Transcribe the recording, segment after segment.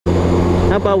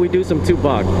How about we do some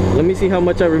Tupac? Let me see how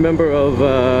much I remember of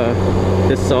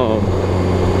this song.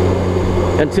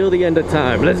 Until the End of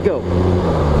Time. Let's go.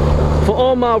 For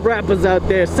all my rappers out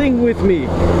there, sing with me.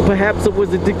 Perhaps I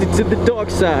was addicted to the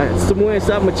dark side. Somewhere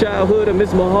inside my childhood, I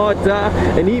miss my heart die.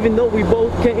 And even though we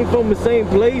both came from the same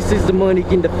places, the money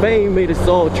and the fame made us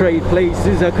all trade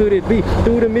places. How could it be?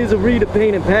 Through the misery, the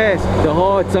pain and past, the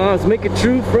hard times make a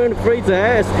true friend afraid to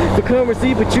ask for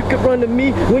currency, but you can run to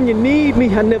me when you need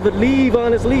me. I never leave,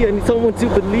 honestly. I need someone to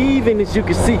believe in. As you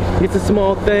can see, it's a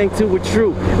small thing to a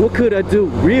true. What could I do?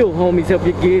 Real homies help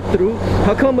you get through.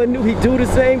 How come I knew he'd do the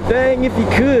same thing if he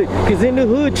could? Cause in the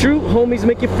hood, true homies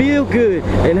make you feel good.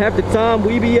 And half the time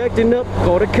we be acting up,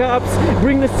 call the cops,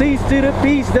 bring the cease to the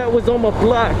peace that was on my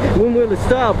block. When will it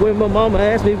stop? When my mama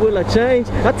asks me will I change,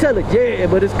 I tell her yeah,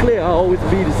 but it's clear I'll always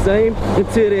be the same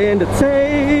until the end of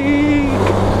take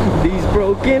these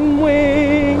broken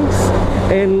wings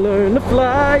and learn to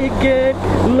fly again,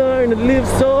 learn to live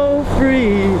so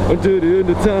free until the end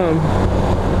of time.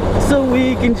 So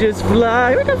we can just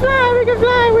fly, we can fly, we can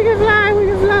fly, we can fly, we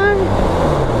can fly.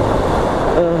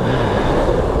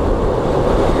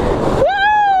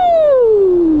 Woo!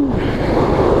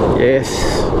 Yes.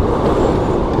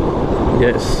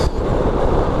 Yes.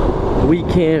 We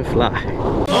can fly.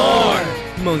 M.O.A.R.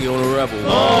 Monkey on a rebel.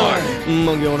 M.O.A.R.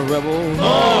 Monkey on a rebel.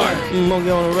 M.O.A.R.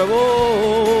 Monkey on a rebel.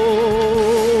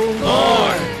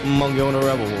 M.O.A.R. Monkey on a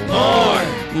rebel. M.O.A.R.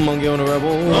 Monkey on a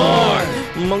rebel. M.O.A.R.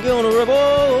 Monkey on a rebel.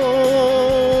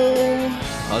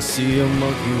 I see a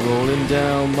monkey rolling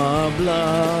down my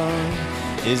block.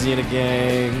 Is he in a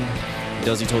gang?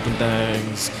 Does he tote them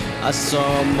things? I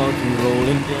saw a monkey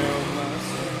rolling down my...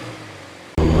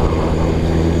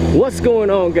 What's going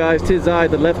on, guys? 'Tis I,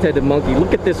 the left-headed monkey.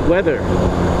 Look at this weather.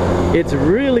 It's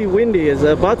really windy. It's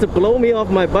about to blow me off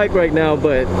my bike right now,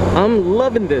 but I'm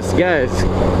loving this, guys.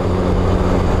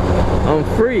 I'm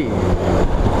free.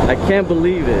 I can't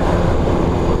believe it.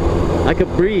 I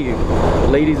could breathe,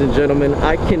 ladies and gentlemen.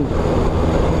 I can...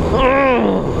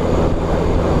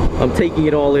 I'm taking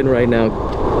it all in right now.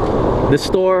 The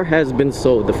store has been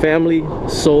sold. The family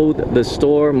sold the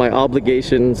store. My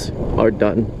obligations are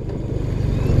done.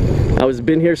 I was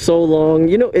been here so long.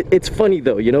 You know, it's funny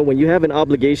though, you know, when you have an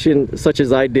obligation such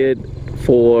as I did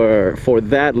for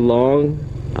that long,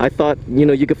 I thought, you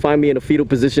know, you could find me in a fetal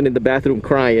position in the bathroom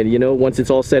crying, you know, once it's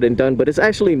all said and done. But it's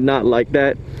actually not like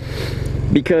that,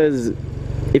 because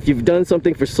if you've done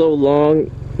something for so long,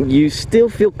 you still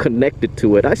feel connected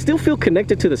to it. I still feel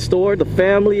connected to the store, the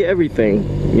family, everything,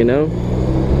 you know.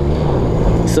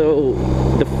 So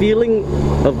the feeling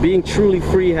of being truly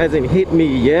free hasn't hit me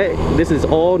yet. This is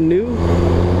all new.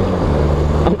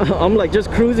 I'm like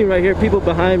just cruising right here, people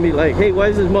behind me like, hey, why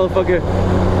is this motherfucker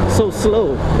so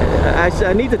slow?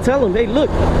 I need to tell him, hey,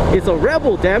 look, it's a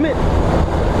rebel, damn it.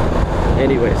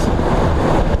 Anyways,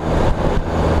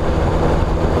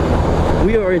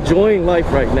 we are enjoying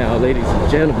life right now, ladies and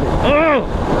gentlemen. Oh!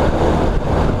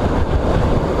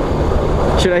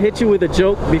 Should I hit you with a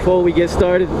joke before we get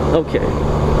started? Okay,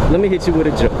 let me hit you with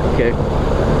a joke, okay?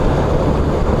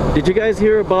 Did you guys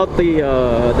hear about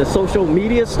the social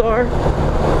media star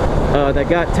that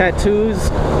got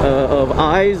tattoos of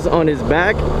eyes on his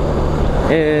back?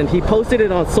 And he posted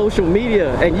it on social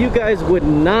media, and you guys would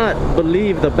not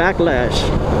believe the backlash.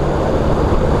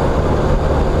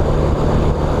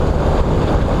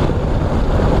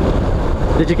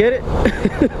 Did you get it?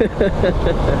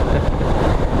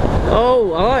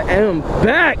 Oh, I am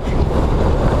back!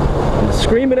 I'm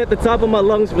screaming at the top of my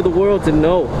lungs for the world to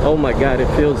know. Oh my God, it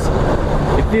feels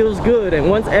good. And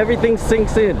once everything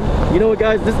sinks in, you know what,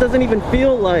 guys, this doesn't even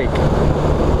feel like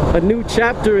a new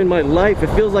chapter in my life. It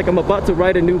feels like I'm about to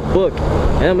write a new book,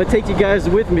 and I'm gonna take you guys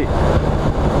with me.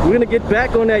 We're gonna get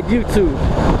back on that YouTube.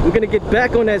 We're gonna get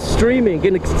back on that streaming,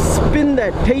 gonna spin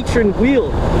that patron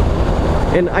wheel.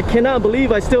 And I cannot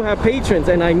believe I still have patrons,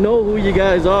 and I know who you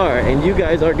guys are, and you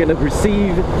guys are gonna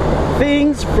receive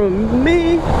things from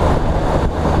me.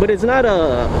 But it's not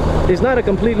a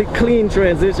completely clean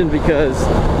transition, because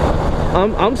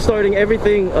I'm starting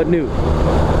everything anew.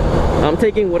 I'm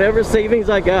taking whatever savings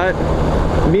I got.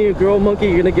 Me and Girl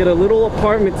Monkey are gonna get a little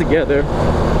apartment together,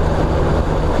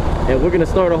 and we're gonna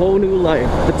start a whole new life.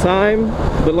 The time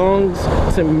belongs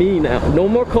to me now. No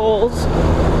more calls.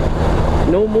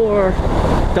 No more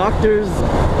doctor's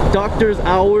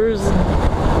hours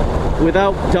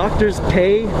without doctor's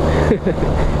pay.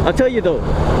 I'll tell you though,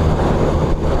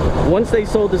 once they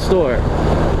sold the store,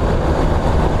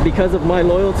 because of my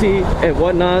loyalty and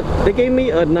whatnot, they gave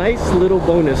me a nice little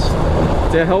bonus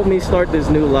to help me start this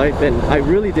new life. And I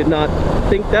really did not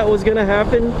think that was gonna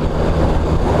happen,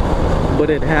 but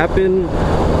it happened,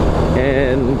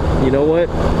 And you know what?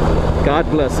 God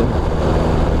bless him.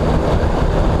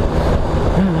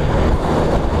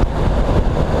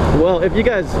 Well, if you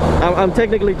guys, I'm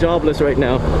technically jobless right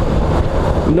now.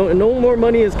 No more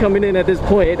money is coming in at this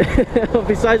point.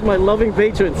 Besides my loving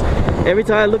patrons. Every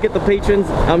time I look at the patrons,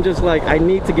 I'm just like, I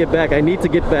need to get back,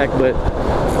 but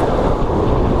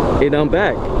and I'm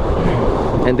back,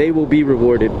 and they will be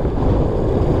rewarded.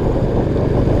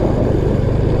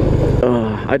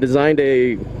 I designed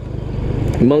a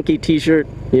monkey t-shirt.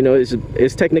 You know,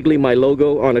 it's technically my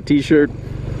logo on a t-shirt.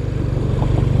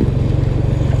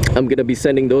 I'm gonna be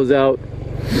sending those out.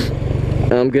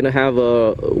 I'm gonna have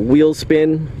a wheel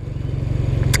spin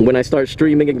when I start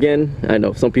streaming again. I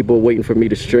know some people are waiting for me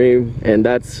to stream, and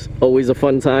that's always a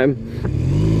fun time.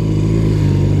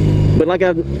 But like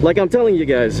I'm telling you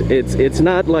guys, it's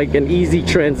not like an easy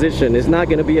transition. It's not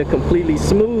gonna be a completely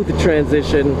smooth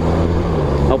transition.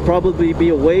 I'll probably be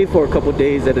away for a couple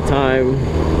days at a time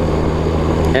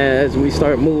as we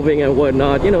start moving and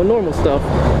whatnot, you know, normal stuff.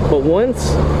 But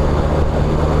once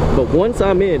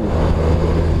I'm in,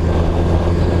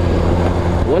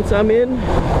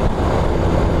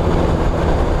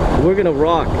 we're gonna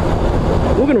rock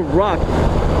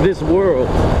this world,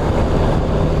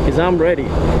 because I'm ready.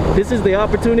 This is the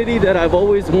opportunity that I've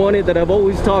always wanted, that I've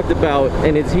always talked about,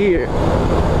 and it's here.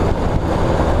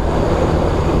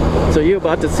 So you're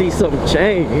about to see some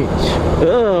change.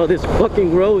 Oh, this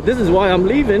fucking road. This is why I'm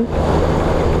leaving.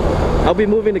 I'll be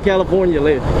moving to California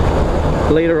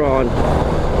later on.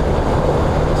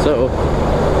 So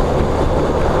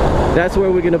that's where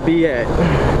we're gonna be at.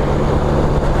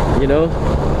 You know,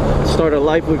 start a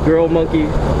life with Girl Monkey,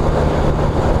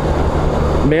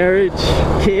 marriage,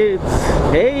 kids.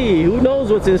 Hey, who knows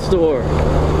what's in store?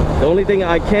 The only thing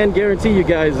I can guarantee you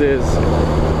guys is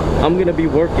I'm gonna be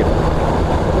working.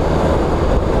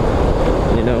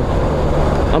 You know,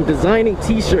 I'm designing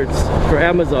t-shirts for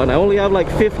Amazon. I only have like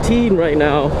 15 right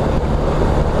now.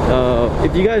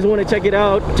 If you guys want to check it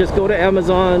out, just go to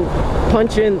Amazon,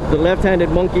 punch in the left-handed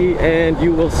monkey, and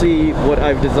you will see what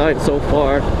I've designed so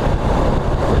far.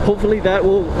 Hopefully that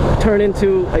will turn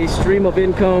into a stream of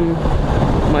income.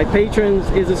 My patrons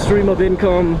is a stream of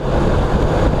income.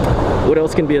 What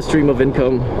else can be a stream of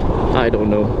income? I don't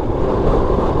know.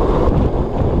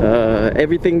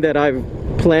 Everything that I've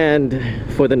planned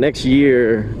for the next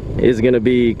year is gonna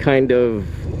be kind of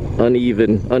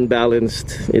uneven,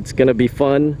 unbalanced. It's gonna be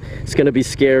fun, it's gonna be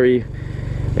scary,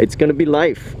 it's gonna be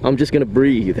life. I'm just gonna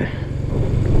breathe.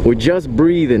 We're just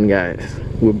breathing, guys.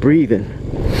 We're breathing.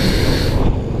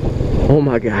 Oh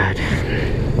my God,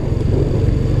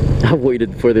 I've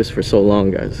waited for this for so long,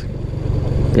 guys,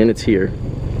 and it's here.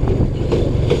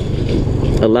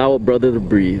 Allow a brother to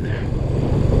breathe.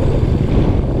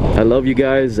 I love you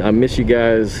guys. I miss you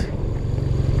guys.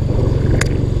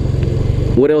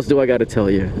 What else do I got to tell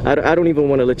you? I don't even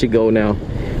want to let you go now.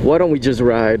 Why don't we just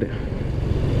ride?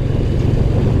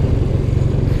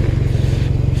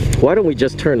 Why don't we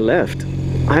just turn left?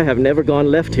 I have never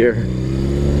gone left here.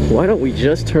 Why don't we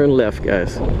just turn left,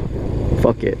 guys?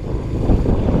 Fuck it.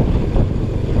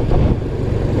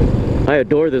 I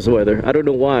adore this weather. I don't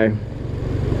know why.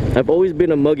 I've always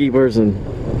been a muggy person.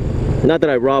 Not that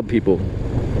I rob people.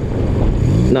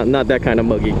 Not that kind of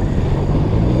muggy.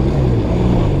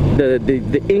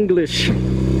 The English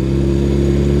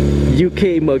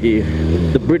UK muggy,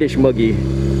 the British muggy,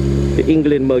 the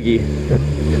England muggy.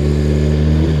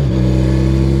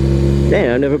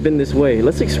 Damn, I've never been this way.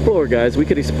 Let's explore, guys. We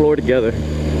could explore together.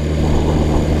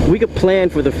 We could plan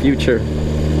for the future.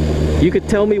 You could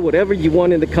tell me whatever you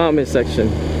want in the comment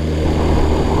section.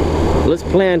 Let's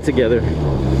plan together.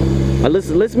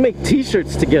 Let's make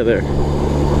t-shirts together.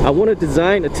 I want to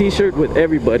design a t-shirt with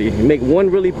everybody. Make one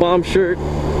really bomb shirt,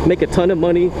 make a ton of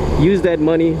money, use that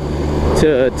money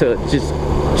to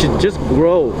just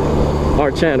grow our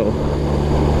channel.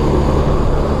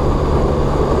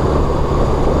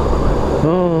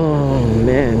 Oh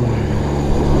man,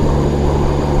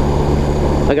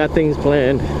 I got things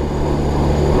planned.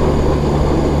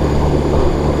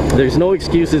 There's no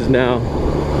excuses now.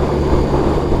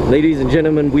 Ladies and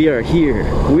gentlemen, we are here.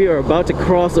 We are about to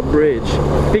cross a bridge,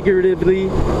 figuratively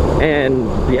and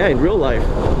yeah, in real life.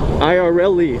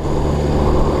 IRL-ly.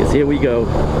 Because here we go.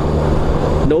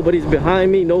 Nobody's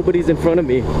behind me, nobody's in front of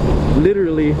me.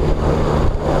 Literally,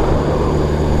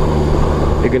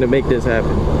 they're gonna make this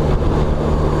happen.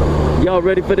 Y'all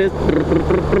ready for this?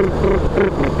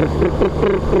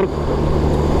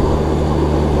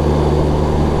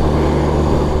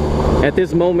 At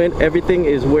this moment, everything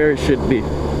is where it should be.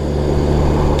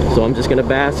 So I'm just gonna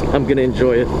bask, I'm gonna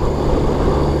enjoy it.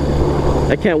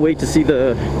 I can't wait to see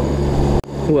the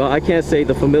well, I can't say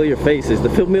the familiar faces, the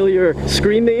familiar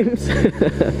screen names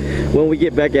when we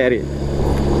get back at it.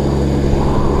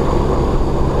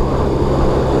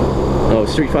 Oh,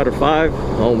 Street Fighter 5.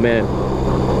 Oh man,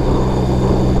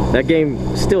 that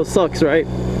game still sucks, right?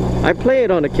 I play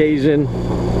it on occasion.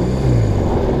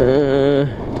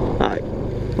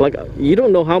 Like, you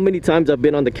don't know how many times I've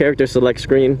been on the character select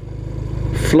screen,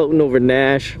 floating over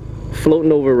Nash,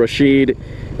 floating over Rashid,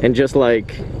 and just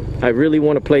like, I really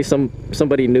want to play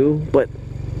somebody new, but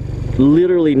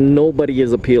literally nobody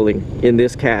is appealing in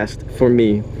this cast for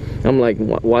me. I'm like,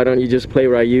 why don't you just play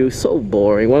Ryu? So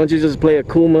boring. Why don't you just play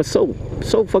Akuma?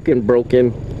 So fucking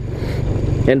broken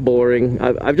and boring.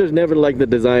 I've just never liked the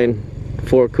design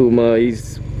for Akuma.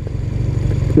 He's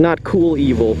not cool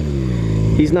evil.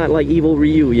 He's not like evil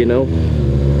Ryu, you know?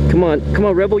 Come on,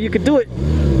 Rebel, you could do it.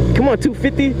 Come on,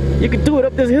 250, you could do it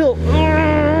up this hill.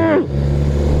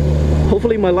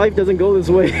 Hopefully my life doesn't go this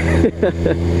way.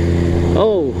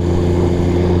 Oh,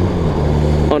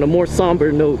 on a more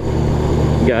somber note,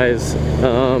 guys,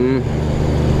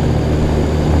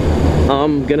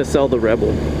 I'm gonna sell the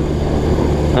Rebel.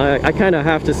 I kind of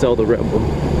have to sell the Rebel.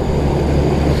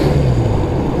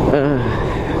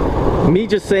 Me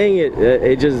just saying it,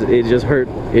 it just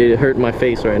hurt my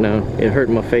face right now. It hurt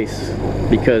my face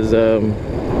because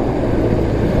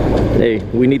hey,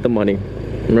 we need the money,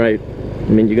 right? I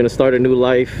mean, you're gonna start a new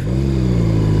life.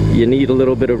 You need a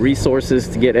little bit of resources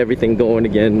to get everything going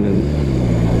again. And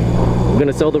we're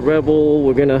gonna sell the Rebel.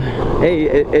 We're gonna, hey,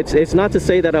 it's not to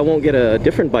say that I won't get a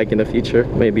different bike in the future,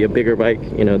 maybe a bigger bike.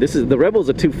 You know, the Rebel's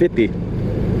a 250.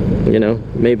 You know,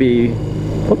 maybe,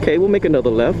 okay, we'll make another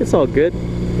left. It's all good.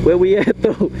 Where we at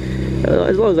though?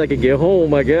 As long as I can get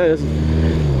home, I guess.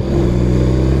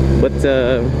 But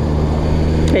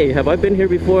hey, have I been here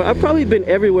before? I've probably been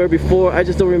everywhere before. I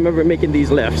just don't remember making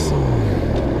these lefts.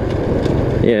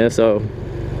 Yeah, so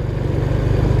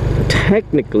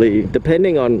technically,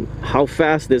 depending on how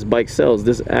fast this bike sells,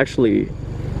 this actually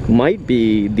might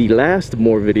be the last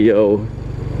M.O.A.R video.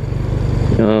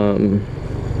 Well,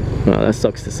 that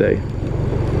sucks to say.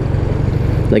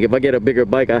 Like, if I get a bigger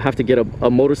bike, I have to get a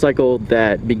motorcycle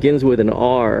that begins with an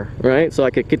R, right? So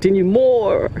I could continue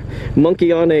more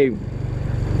monkey on a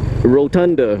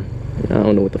rotunda. I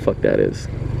don't know what the fuck that is.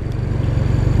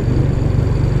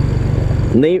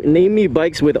 Name me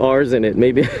bikes with R's in it.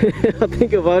 Maybe I'll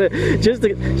think about it just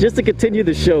to continue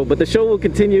the show. But the show will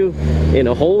continue in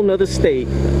a whole nother state,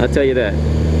 I'll tell you that.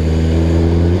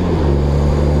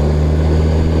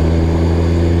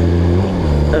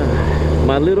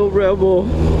 My little Rebel.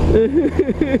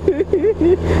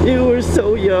 You were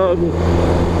so young.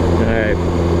 Alright.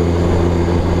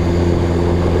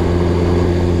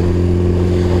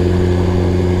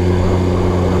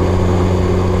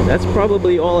 That's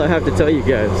probably all I have to tell you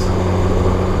guys.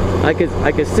 I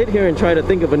could sit here and try to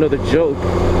think of another joke.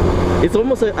 It's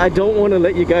almost like I don't want to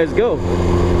let you guys go.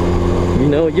 You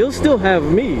know, you'll still have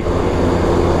me,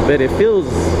 but it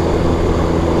feels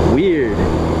weird.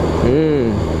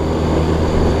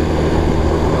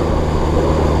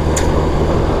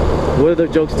 What other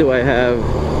jokes do I have?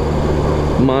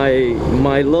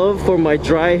 My love for my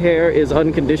dry hair is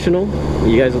unconditional.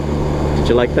 You guys, did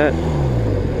you like that?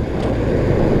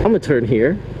 I'm gonna turn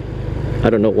here. I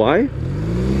don't know why.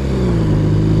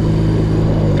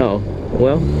 Oh,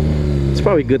 well, it's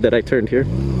probably good that I turned here.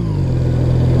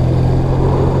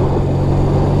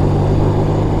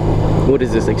 What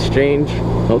is this, exchange?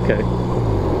 Okay.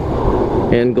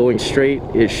 And going straight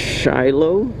is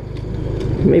Shiloh.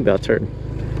 Maybe I'll turn.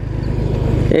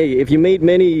 Hey, if you made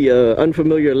many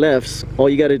unfamiliar lefts, all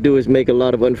you gotta do is make a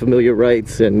lot of unfamiliar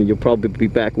rights and you'll probably be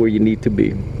back where you need to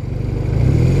be.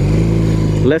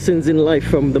 Lessons in life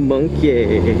from the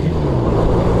monkey.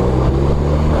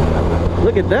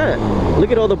 Look at that.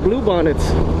 Look at all the blue bonnets.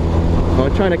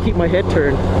 I'm trying to keep my head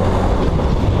turned.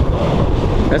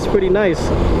 That's pretty nice.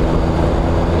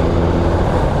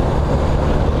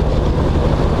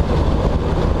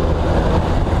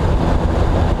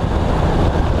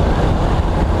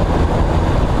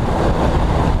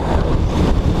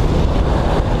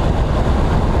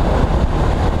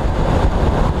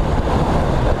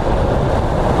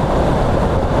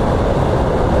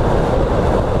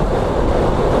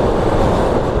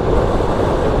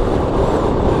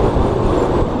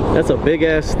 That's a big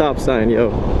ass stop sign,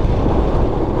 yo.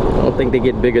 I don't think they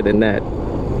get bigger than that.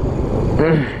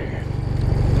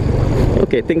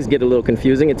 Okay, things get a little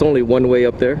confusing. It's only one way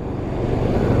up there.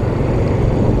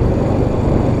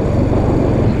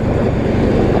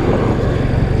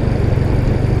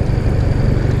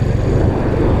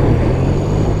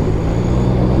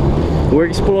 We're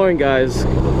exploring, guys.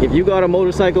 If you got a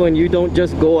motorcycle and you don't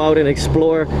just go out and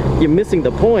explore, you're missing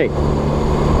the point.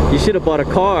 You should have bought a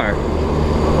car.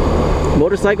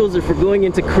 Motorcycles are for going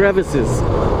into crevices,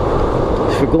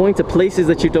 for going to places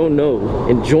that you don't know,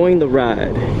 enjoying the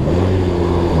ride.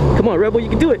 Come on, Rebel, you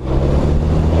can do it.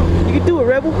 You can do it,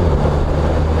 Rebel.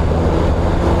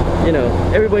 You know,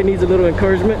 everybody needs a little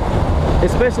encouragement,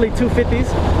 especially 250s.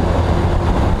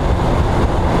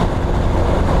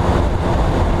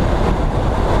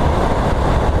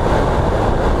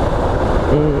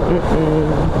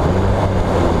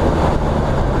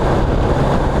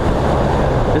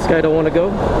 This guy don't want to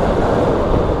go.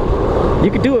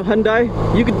 You could do it, Hyundai.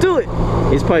 You could do it.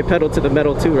 He's probably pedal to the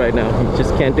metal too right now. He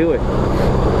just can't do it.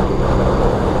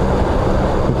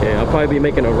 Okay, I'll probably be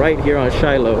making a right here on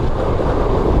Shiloh.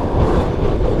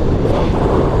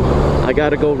 I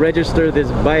gotta go register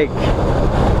this bike.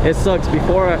 It sucks.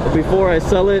 Before I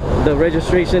sell it, the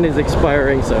registration is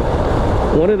expiring. So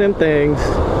one of them things.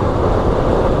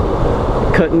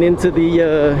 Cutting into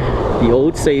the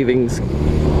old savings,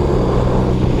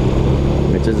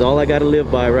 which is all I gotta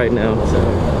live by right now. So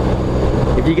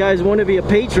if you guys want to be a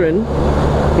patron,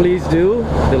 please do.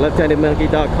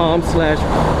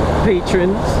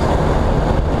 theleft-handedmonkey.com/patrons.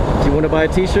 If you want to buy a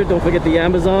t-shirt, don't forget the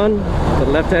Amazon, The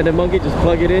Left-Handed Monkey. Just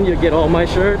plug it in, you'll get all my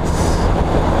shirts.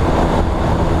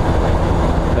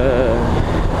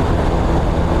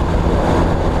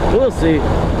 We'll see.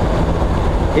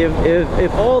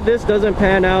 If all this doesn't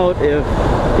pan out,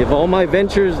 if all my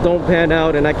ventures don't pan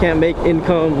out and I can't make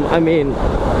income, I mean,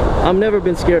 I've never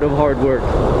been scared of hard work.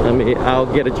 I mean, I'll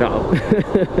get a job.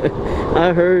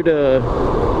 I heard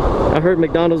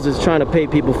McDonald's is trying to pay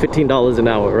people $15 an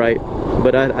hour, right?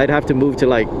 But I'd have to move to,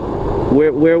 like,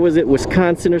 where was it?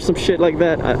 Wisconsin or some shit like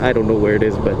that? I don't know where it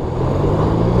is, but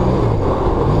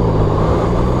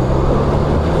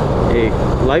hey,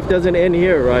 life doesn't end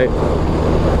here, right?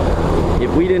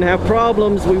 If we didn't have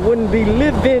problems, we wouldn't be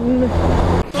living.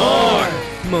 M.O.A.R.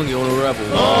 Monkey on a rebel.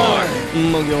 M.O.A.R.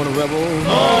 Monkey on a rebel.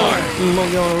 M.O.A.R.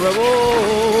 Monkey on a rebel.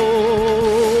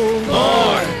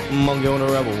 M.O.A.R. Monkey on a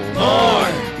rebel.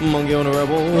 M.O.A.R. Monkey on a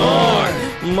rebel. M.O.A.R.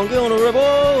 Monkey on a rebel.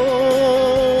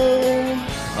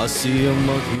 I see a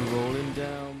monkey roll.